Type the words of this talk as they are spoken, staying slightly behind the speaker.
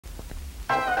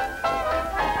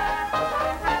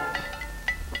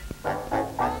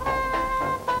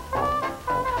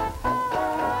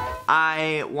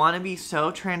I want to be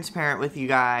so transparent with you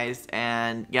guys,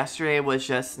 and yesterday was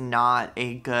just not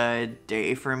a good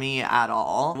day for me at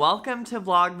all. Welcome to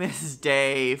Vlogmas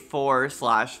day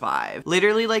 4/5.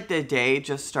 Literally, like, the day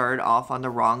just started off on the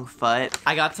wrong foot.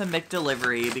 I got some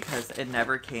McDelivery because it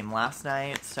never came last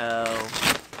night, so...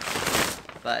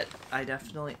 But I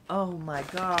definitely... Oh my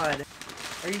god.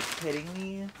 Are you kidding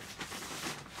me?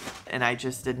 And I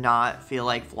just did not feel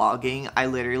like vlogging. I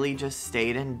literally just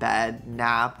stayed in bed,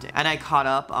 napped, and I caught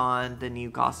up on the new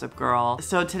Gossip Girl.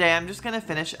 So today I'm just gonna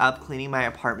finish up cleaning my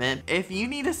apartment. If you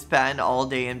need to spend all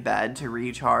day in bed to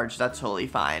recharge, that's totally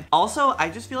fine. Also, I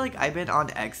just feel like I've been on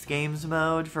X Games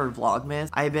mode for Vlogmas.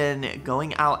 I've been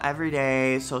going out every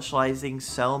day, socializing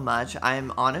so much.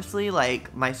 I'm honestly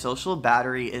like, my social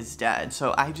battery is dead.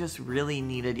 So I just really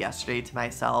needed yesterday to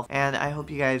myself. And I hope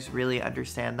you guys really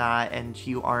understand that and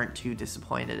you aren't too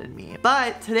disappointed in me.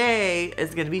 But today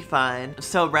is gonna be fun.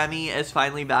 So Remi is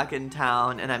finally back in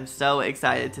town and I'm so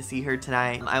excited to see her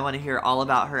tonight. I want to hear all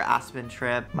about her Aspen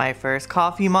trip. My first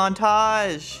coffee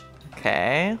montage.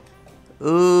 Okay.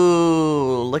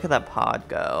 Ooh, look at that pod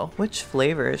go. Which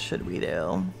flavors should we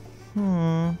do?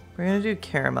 We're gonna do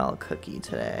caramel cookie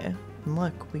today. And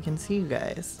look, we can see you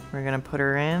guys. We're gonna put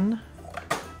her in.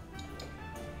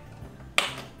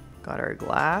 Got our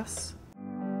glass.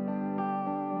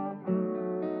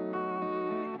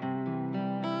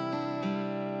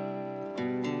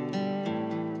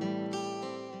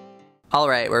 All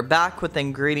right, we're back with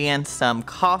ingredients, some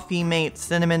Coffee Mate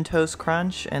Cinnamon Toast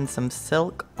Crunch and some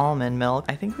Silk Almond Milk.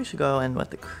 I think we should go in with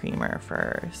the creamer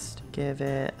first. Give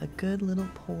it a good little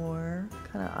pour,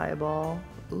 kind of eyeball.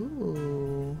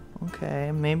 Ooh,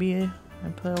 okay, maybe I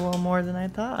put a little more than I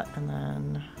thought. And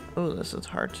then, ooh, this is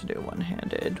hard to do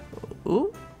one-handed.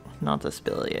 Ooh, not the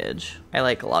spillage. I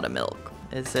like a lot of milk.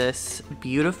 Is this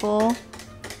beautiful?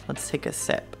 Let's take a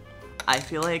sip. I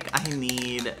feel like I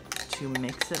need to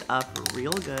mix it up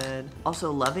real good.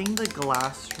 Also loving the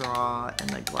glass straw and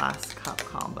the glass cup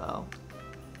combo.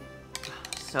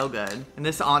 So good. And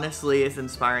this honestly is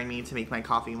inspiring me to make my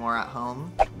coffee more at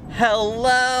home.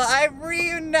 Hello, I'm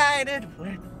reunited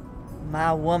with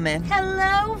my woman.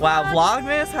 Hello, wow,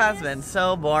 Vlogmas has been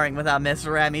so boring without Miss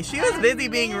Remi. She was busy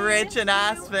being rich in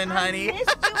Aspen, honey. I missed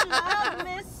you,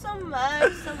 Vlogmas, so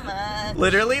much, so much.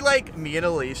 Literally, like, me and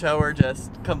Alicia were just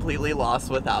completely lost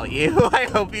without you. I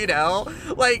hope you know.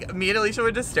 Like, me and Alicia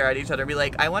would just stare at each other and be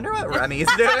like, I wonder what Remi's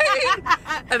doing.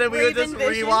 And then we would just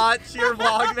rewatch your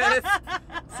Vlogmas.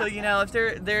 So, you know, if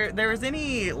there was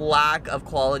any lack of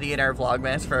quality in our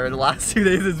Vlogmas for the last 2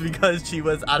 days, it's because she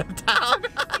was out of town. You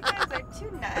guys are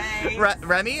too nice.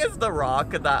 Remi is the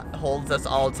rock that holds us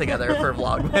all together for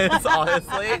Vlogmas,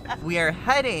 honestly. We are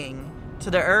heading to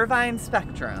the Irvine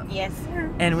Spectrum. Yes,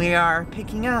 sir. And we are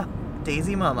picking up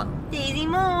Daisy Momo. Daisy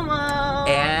Momo.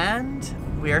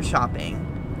 And we are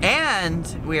shopping. And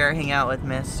we are hanging out with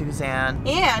Miss Suzanne.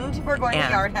 And we're going to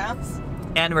Yard House.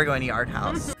 And we're going to Yard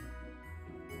House.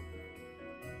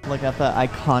 Look at the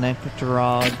iconic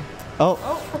dog.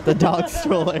 Oh, the dog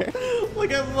stroller.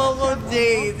 Look at Momo and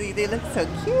Daisy. They look so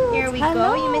cute. Here we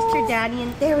go. You missed your daddy,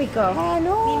 and there we go.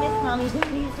 Hello. We missed mommy's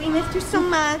daddy. We missed her so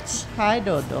much. Hi,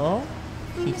 Dodo.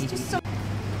 We missed her so.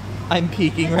 I'm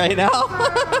peeking right now.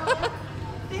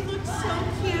 They look so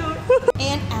cute.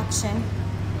 And action.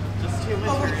 Just too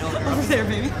material. Over there,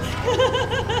 baby.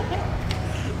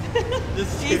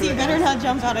 Daisy, you better not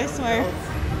jump out, I swear.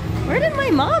 Where did my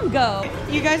mom go?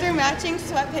 You guys are matching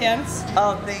sweatpants.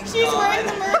 Oh, thank She's God. wearing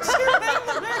the merch. You're wearing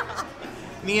the merch.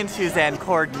 Me and Suzanne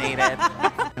coordinated.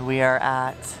 We are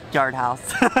at Yard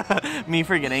House. Me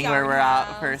forgetting where we're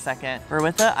at for a second. We're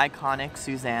with the iconic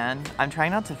Suzanne. I'm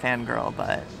trying not to fangirl,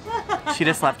 but she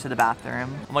just left to the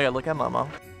bathroom. Oh my god, look at Momo.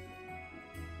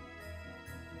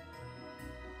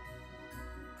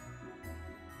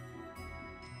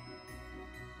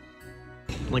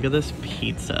 Look at this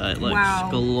pizza. It looks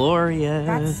glorious.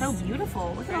 That's so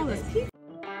beautiful. Look at all this pizza.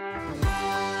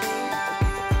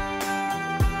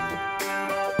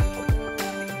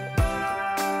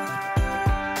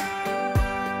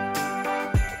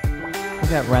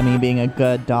 Look at Remi being a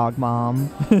good dog mom.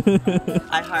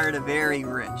 I hired a very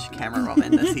rich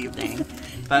camerawoman this evening,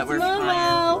 but we're fine.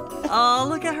 Oh,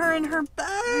 look at her in her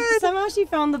bed. Somehow she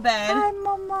found the bed. Hi,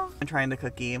 Mama. I'm trying the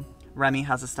cookie. Remi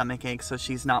has a stomach ache, so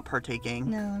she's not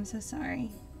partaking. No, I'm so sorry.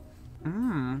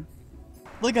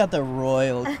 Look at the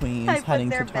royal queens heading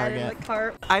to Target.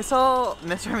 I saw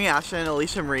Miss Remi Ashton and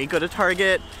Alicia Marie go to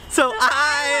Target, so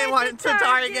I went to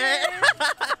Target.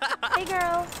 Hey,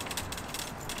 girls.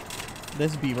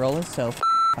 This B-roll is so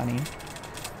funny.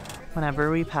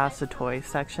 Whenever we pass the toy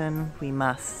section, we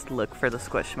must look for the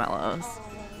Squishmallows.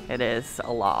 It is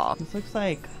a lot. This looks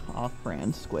like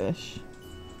off-brand squish.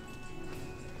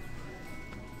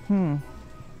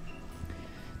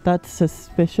 That's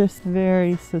suspicious.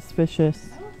 Very suspicious.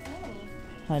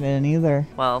 I didn't either.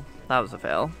 Well, that was a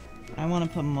fail. I want to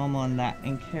put Momo in that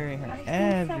and carry her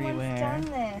everywhere. Someone's done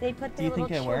this. They put their little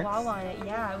chihuahua on it.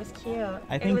 Yeah, it was cute.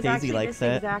 I think Daisy likes it.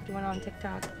 This exact one on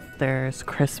TikTok. There's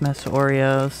Christmas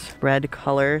Oreos. Red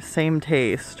color, same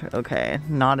taste. Okay,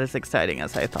 not as exciting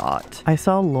as I thought. I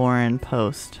saw Lauren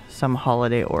post some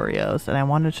holiday Oreos and I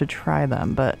wanted to try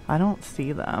them, but I don't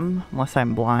see them unless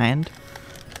I'm blind.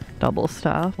 Double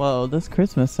stuff. Whoa, this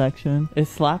Christmas section is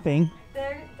slapping.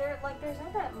 There's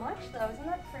not that much though. Isn't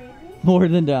that crazy? More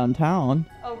than downtown.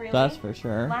 Oh, really? That's for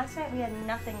sure. Last night we had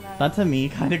nothing though. That's a me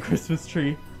kind of Christmas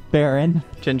tree. Baron.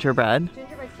 Gingerbread.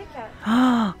 Gingerbread Kit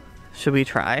Kat. Should we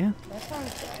try? That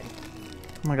sounds good.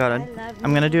 Oh my god,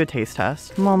 I'm gonna do a taste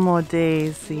test. Momo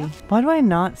Daisy. Why do I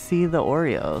not see the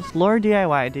Oreos? Lord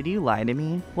DIY, did you lie to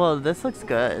me? Well, this looks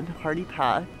good. Hearty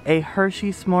pack. A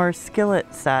Hershey S'more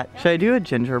skillet set. Should I do a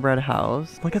gingerbread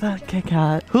house? Look at that Kit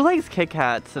Kat. Who likes Kit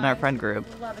Kats in our friend group?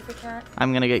 Love a Kit Kat.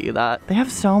 I'm gonna get you that. They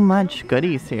have so much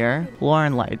goodies here.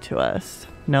 Lauren lied to us.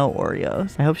 No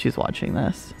Oreos. I hope she's watching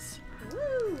this.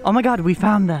 Woo. Oh my god, we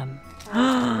found them.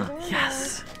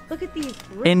 Yes. Look at these.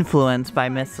 Influenced by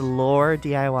Miss Lore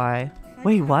DIY.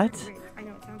 Wait, what? I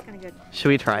know, it sounds kind of good. Should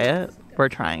we try it? We're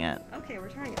trying it. Okay, we're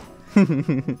trying it.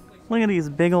 Look at these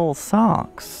big old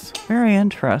socks. Very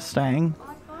interesting.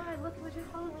 Oh my god, look at your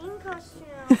Halloween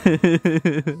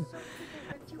costume.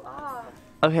 You off.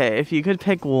 Okay, if you could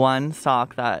pick one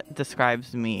sock that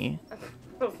describes me.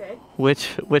 Okay.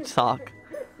 Which sock?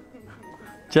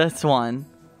 Just one.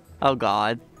 Oh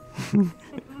god.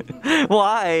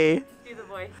 Why? Do the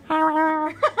voice.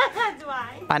 That's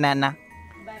why. Banana.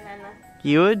 Banana.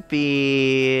 You would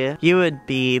be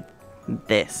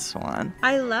this one.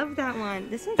 I love that one.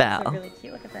 This one's also really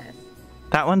cute. Look at this.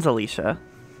 That one's Alicia.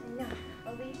 No,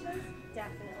 Alicia's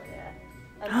definitely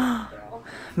a Mickey girl.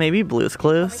 Maybe Blue's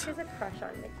Clues. She has a crush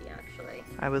on Mickey, actually.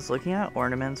 I was looking at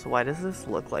ornaments. Why does this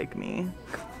look like me?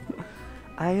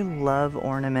 I love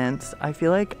ornaments. I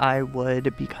feel like I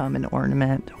would become an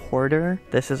ornament hoarder.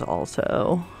 This is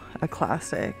also a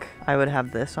classic. I would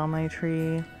have this on my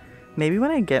tree. Maybe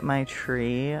when I get my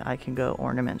tree, I can go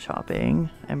ornament shopping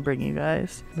and bring you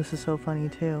guys. This is so funny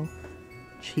too.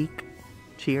 Cheek.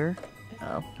 Cheer.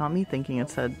 Oh, not me thinking it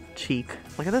said cheek.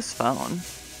 Look at this phone.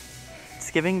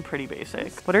 It's giving pretty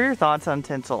basic. What are your thoughts on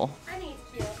tinsel? I think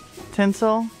it's cute.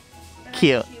 Tinsel?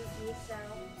 Cute.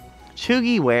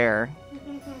 Chuggy where?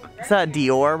 Is that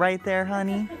Dior right there,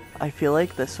 honey? I feel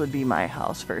like this would be my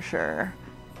house for sure,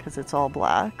 because it's all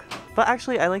black. But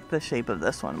actually, I like the shape of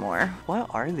this one more. What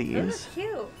are these? This is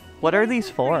cute. What are these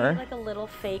for? Like a little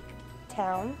fake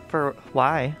town. For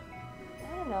why?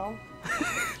 I don't know.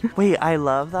 Wait, I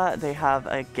love that they have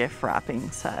a gift wrapping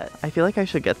set. I feel like I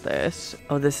should get this.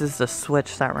 Oh, this is the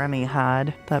switch that Remy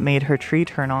had that made her tree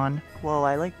turn on. Whoa,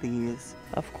 I like these.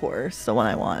 Of course, the one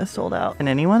I want is sold out. Can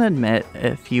anyone admit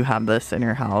if you have this in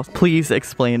your house? Please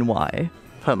explain why.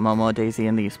 Put Momo Daisy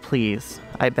in these, please.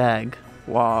 I beg.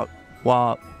 Walk,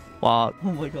 walk, walk.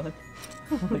 Oh my god.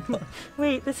 Oh my god.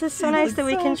 Wait, this is so nice that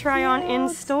we can try on in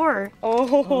store.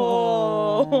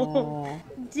 Oh.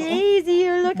 Daisy,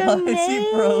 you look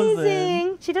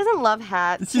amazing. She doesn't love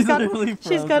hats. She's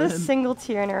got a single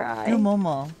tear in her eye. Do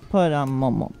Momo. Put on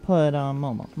Momo. Put on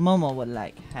Momo. Momo would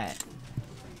like hat.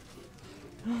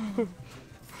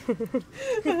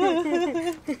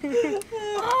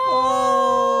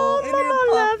 Oh,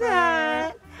 Momo loves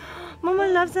hat. Momo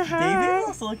loves a hat. Daisy's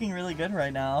also looking really good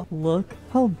right now. Look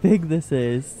how big this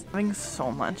is. Having so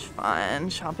much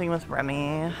fun shopping with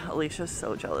Remy. Alicia's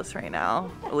so jealous right now.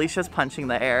 Alicia's punching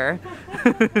the air.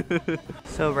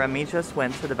 So Remy just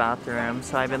went to the bathroom,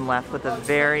 so I've been left with a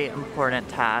very important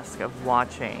task of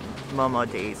watching Momo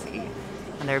Daisy.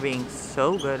 And they're being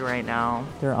so good right now.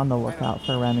 They're on the lookout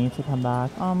for Remy to come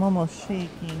back. Oh, Momo's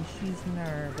shaking. She's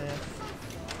nervous.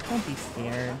 Don't be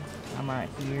scared. I'm right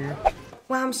here.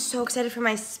 Wow, I'm so excited for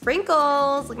my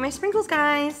sprinkles. Look at my sprinkles,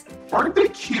 guys. Aren't they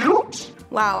cute?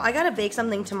 Wow, I gotta bake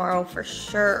something tomorrow for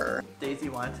sure. Daisy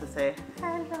wanted to say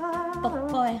hello. Oh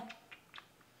boy.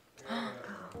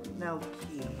 No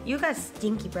key. You got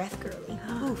stinky breath, girly.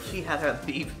 Oof. She had her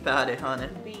beef patty, honey.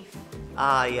 Beef.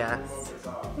 Ah, yes.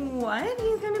 What?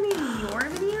 He's gonna be in your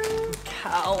video?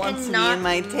 Cal wants to be in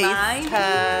my taste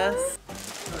test. Oh,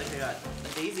 look, I got a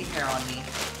daisy hair on me.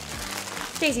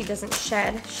 Daisy doesn't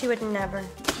shed. She would never.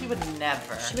 She would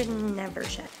never. She would never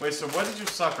shed. Wait, so what did you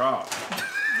suck off?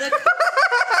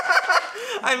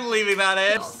 I'm leaving that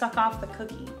in. Suck off the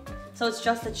cookie. So it's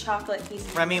just the chocolate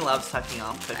piece. Remi loves sucking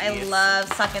off cookies. I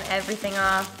love sucking everything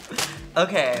off.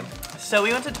 Okay, so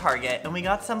we went to Target and we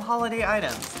got some holiday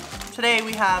items. Today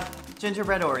we have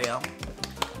gingerbread Oreo.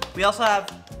 We also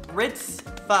have Ritz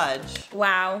fudge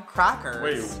Wow. crackers.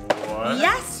 Wait, what?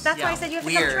 Yes, that's why I Yeah, said you have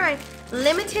to weird. come try.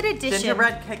 Limited edition.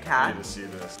 Gingerbread Kit I Kat, need to see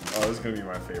this. Oh, this is gonna be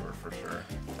my favorite for sure.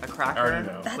 a cracker. I already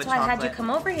know. That's with why I had you chocolate.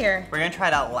 come over here. We're gonna try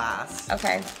it out last.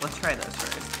 Okay. Let's try this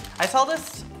first. I saw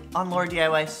this on Lord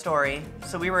DIY's story,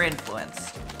 so we were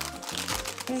influenced.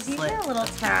 Here's you Slit get a little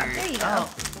tap. There you go.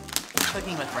 Oh,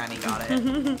 Cooking with Remi got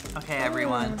it. Okay,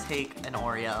 everyone, take an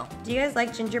Oreo. Do you guys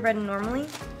like gingerbread normally?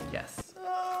 Yes.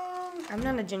 I'm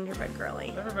not a gingerbread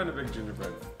girly. Never been a big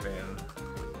gingerbread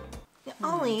fan.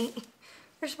 Ollie,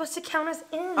 you're supposed to count us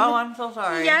in. Oh, I'm so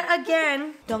sorry. Yet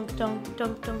again. Dunk, dunk,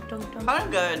 dunk, dunk, dunk, dunk. Kind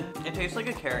of good. It tastes like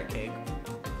a carrot cake.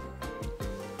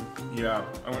 Yeah,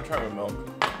 I'm gonna try it with milk.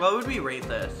 What would we rate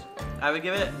this? I would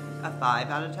give it a 5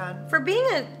 out of 10. For being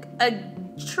a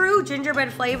true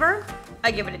gingerbread flavor,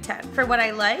 I give it a 10. For what I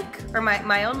like, or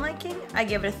my own liking, I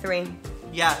give it a 3.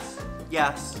 Yes.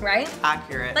 Yes. Right?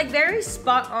 Accurate. Like very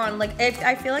spot on. Like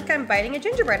I feel like I'm biting a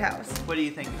gingerbread house. What do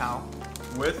you think, Cal?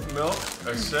 With milk,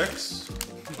 a 6.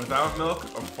 Without milk,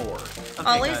 a 4. Okay,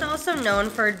 Ollie's good. also known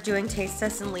for doing taste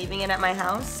tests and leaving it at my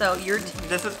house, so you're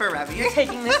This is for Remi.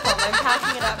 taking this home. I'm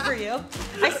packing it up for you.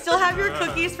 I still have your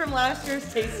cookies from last year's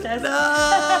taste test.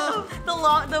 No.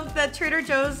 the Trader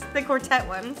Joe's, the quartet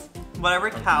ones. Whatever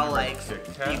Cal never likes, Kit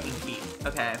you Kat. can keep.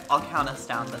 Okay, I'll count us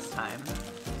down this time.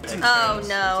 It's Oh, intense.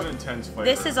 no. It's an intense flavor.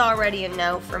 This is already a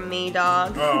no from me,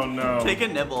 dog. Oh no. Take a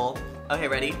nibble. Okay,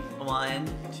 ready? 1,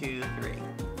 2, 3.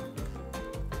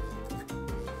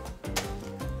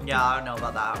 Yeah, I don't know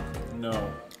about that.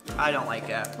 No. I don't like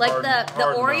it. Like Hard- the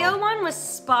hard Oreo no. one was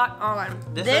spot on.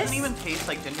 This doesn't even taste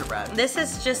like gingerbread. This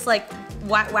is just like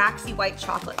waxy white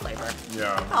chocolate flavor.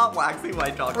 Yeah. Not waxy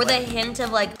white chocolate. With a hint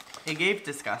of like, It gave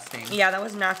disgusting. yeah, that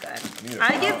was not good. Need a I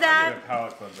palate- give that, I need a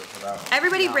palate cleanser for that one.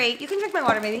 everybody Yeah. rate, you can drink my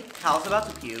water, baby. Cal's about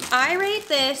to puke. I rate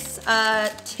this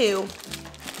 2.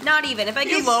 Not even. If I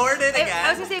You give, lowered it I again.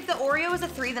 was gonna say if the Oreo is a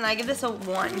 3, then I give this a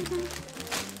 1.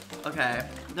 Okay,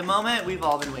 the moment we've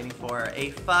all been waiting for, a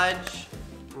fudge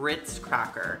Ritz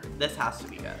cracker. This has to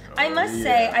be good. I must yeah.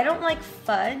 say, I don't like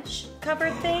fudge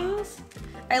covered things.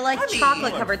 I like Fudgy.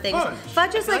 chocolate You covered like things. fudge.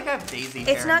 Fudge I is feel like, I have daisy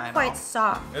hair it's in my not quite mouth.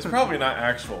 soft. It's probably not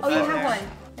actual Oh, you fudge. have one.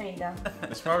 There you go.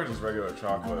 It's probably just regular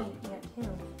chocolate. Oh, yeah, too.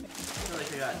 I feel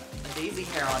like I got a daisy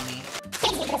hair on me.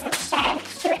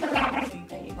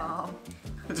 Thank you, Mom.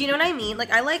 Do you know what I mean?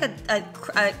 Like I like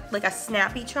a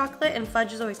snappy chocolate, and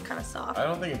fudge is always kind of soft. I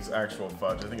don't think it's actual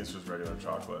fudge. I think it's just regular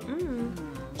chocolate.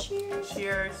 Cheers.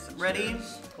 Cheers. Ready?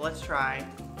 Cheers. Let's try.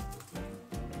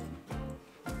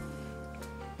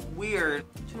 Weird.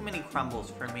 Too many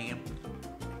crumbles for me.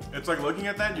 It's like looking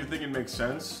at that and you think it makes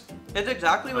sense. It's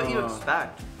exactly what you Uh.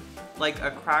 expect. Like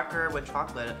a cracker with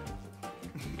chocolate.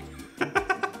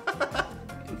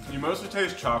 You mostly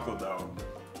taste chocolate though.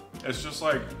 It's just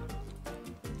like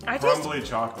I taste crumbly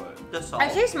chocolate. The salt. I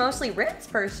taste mostly Ritz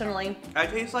personally. I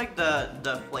taste like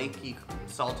the flaky,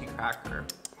 salty cracker.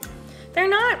 They're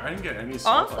not I didn't get any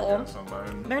salt Awful. I guess on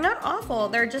mine. they're not awful.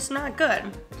 They're just not good.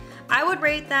 I would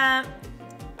rate that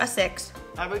a 6.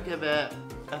 I would give it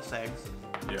a 6.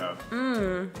 Yeah.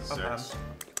 Mmm. 6. Okay.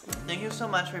 Thank you so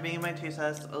much for being in my taste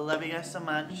test. I love you guys so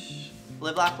much.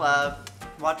 Live, laugh, love.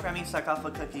 Watch Remi suck off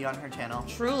a cookie on her channel.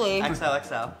 Truly.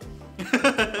 XOXO.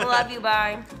 Love you.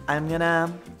 Bye. I'm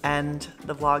gonna end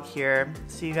the vlog here.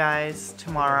 See you guys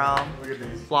tomorrow. Look at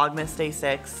Daisy. Vlogmas Day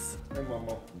 6. Hey,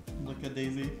 Mama. Look at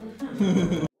Daisy.